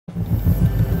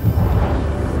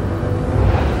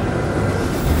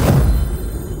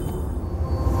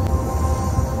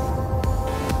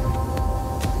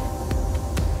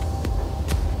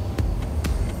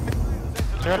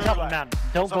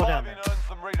Don't go down there.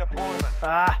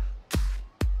 Ah!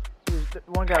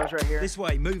 One guy was right here. This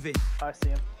way, moving. Oh, I see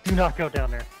him. Do not go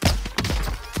down there.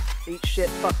 Eat shit,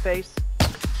 fuckface.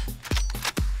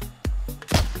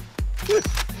 Well,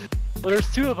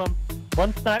 there's two of them.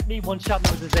 One sniped me, one shot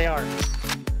me with his AR.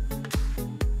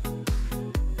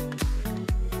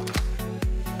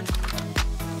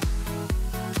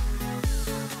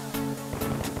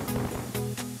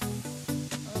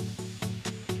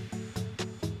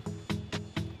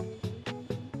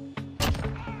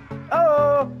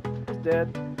 Oh! He's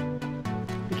dead.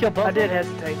 You killed both I of did them?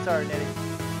 hesitate. Sorry, Nitty.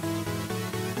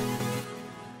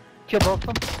 Kill both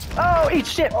of them? Oh, eat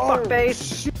shit,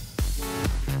 fuckface!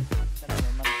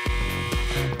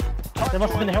 There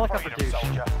must have been a helicopter douche.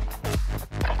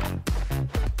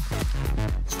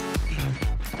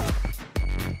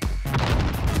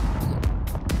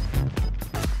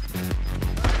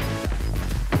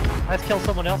 Let's kill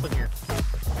someone else in here.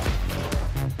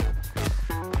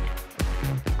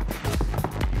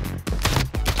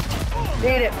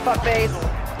 Eat it, fuckface!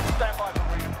 Stand by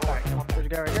for redeployment. There's a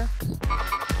guy right here.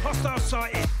 Hostile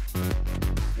sighted.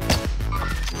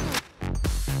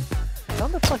 How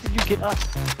the fuck did you get up?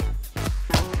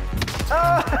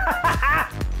 Oh!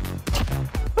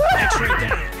 X-ray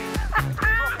down.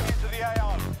 Dropping into the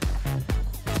AO.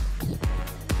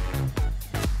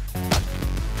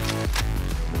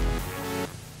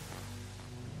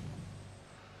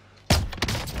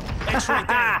 X-ray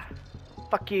down.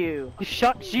 Fuck you. You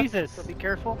shot Jesus! So be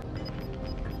careful.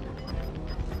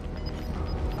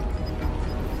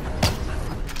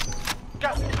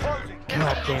 Gas is closing.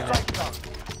 God damn it. Safe zone.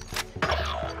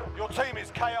 Your team is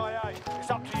KIA.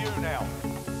 It's up to you now.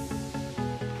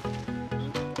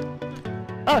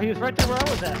 Oh, he was right there where I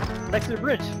was at, next to the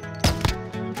bridge.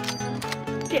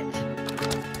 Get.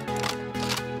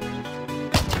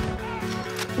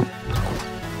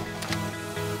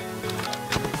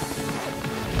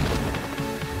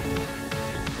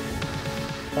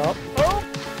 Oh. Oh!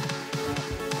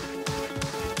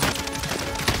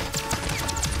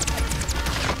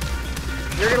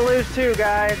 You're gonna lose too,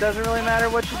 guy. It doesn't really matter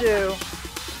what you do.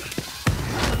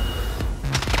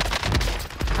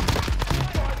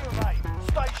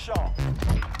 Stay sharp.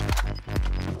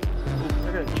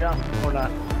 They're gonna jump or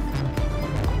not.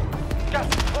 Gas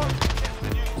is closing into the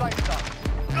new safe zone.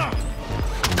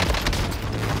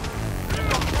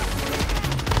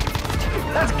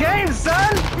 That's game,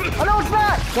 son! Oh no, it's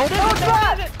not! Go No, it's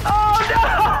not!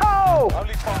 Oh no!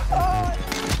 Only 5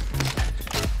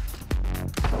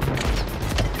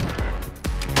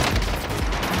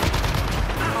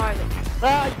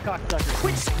 Ah, you cocksucker.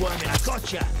 Quit squirming, I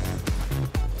gotcha.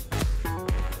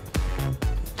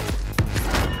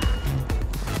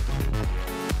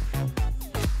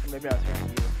 Maybe I was hearing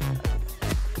you.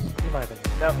 You might have been.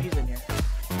 No, he's in here.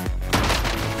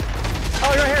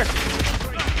 Oh, you're right here!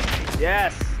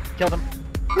 Yes! Killed him.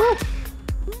 Woo! You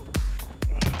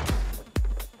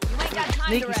ain't got time to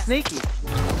Sneaky, rest. sneaky.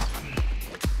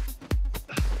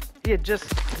 He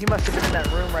must have been in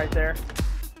that room right there.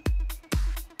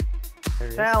 There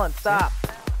he is. Talon, stop!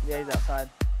 Yeah, he's outside.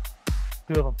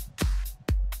 Two of them.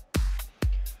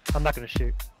 I'm not gonna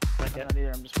shoot. Not I'm yet. not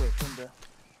either, I'm just waiting for him to...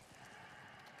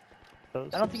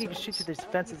 Those I don't think he can shoot through these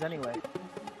fences anyway.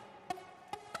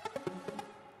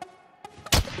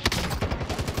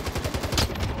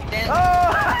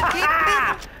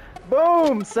 Oh!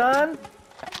 Boom, son!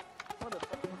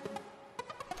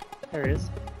 There he is.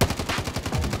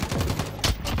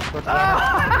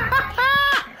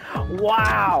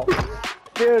 Wow!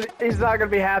 Dude, he's not gonna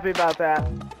be happy about that.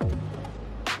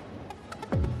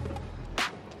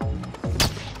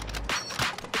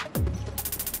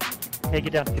 Hey,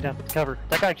 get down, cover.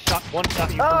 That guy shot one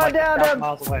shot you Oh, from like down, 1,000 down.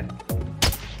 miles away.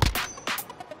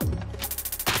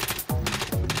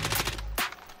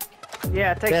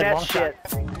 Yeah, take Dead, that long shit.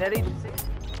 Nettie,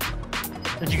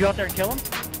 Did you go out there and kill him?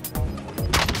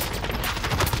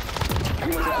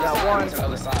 got one. Gas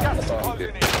is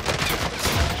closing in.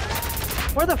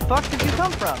 Where the fuck did you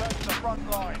come from? Turn to the front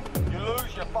line. You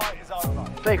lose, your fight is over.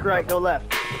 Fake right, go left.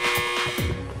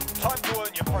 Time to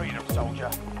earn your freedom, soldier.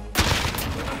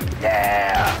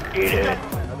 Yeah! Eat it!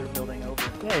 Another building over.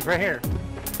 Yeah, he's right here.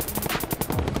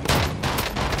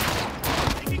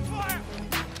 Taking fire.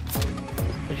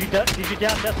 Did you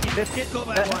down Dusty Biscuit? Got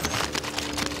that one.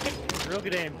 Real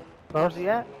good aim. Where's he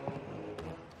at?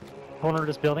 Corner of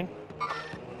this building.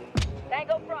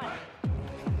 Tango front.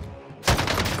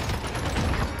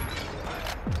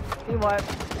 Team wipe.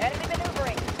 Enemy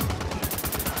maneuvering.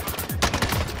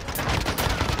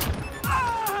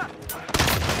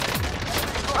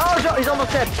 Oh, he's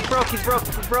almost dead. He's broke. You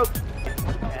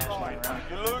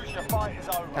lose, your fight is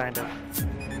over. Kind of.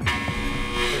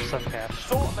 some cash.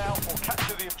 Sort them out or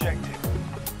capture the objective.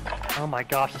 Oh my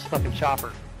gosh, this fucking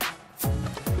chopper.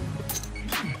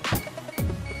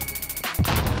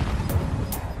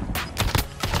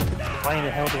 Why in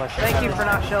the hell do I Thank you for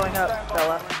not showing up,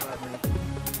 fella.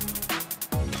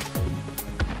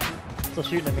 Still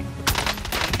shooting at me.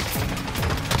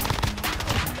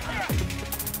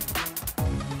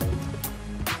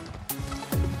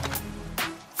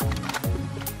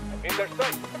 In their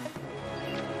sight.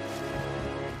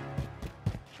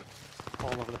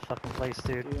 All over the fucking place,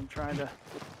 dude. Dude, I'm trying to.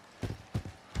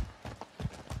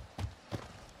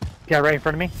 Yeah, right in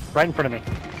front of me. Right in front of me.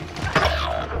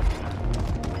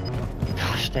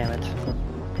 Gosh, damn it.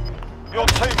 Your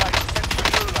teammates sent to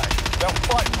Gulag. They'll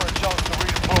fight for a chance to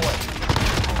redeploy.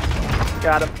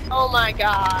 Got him. Oh my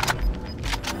god.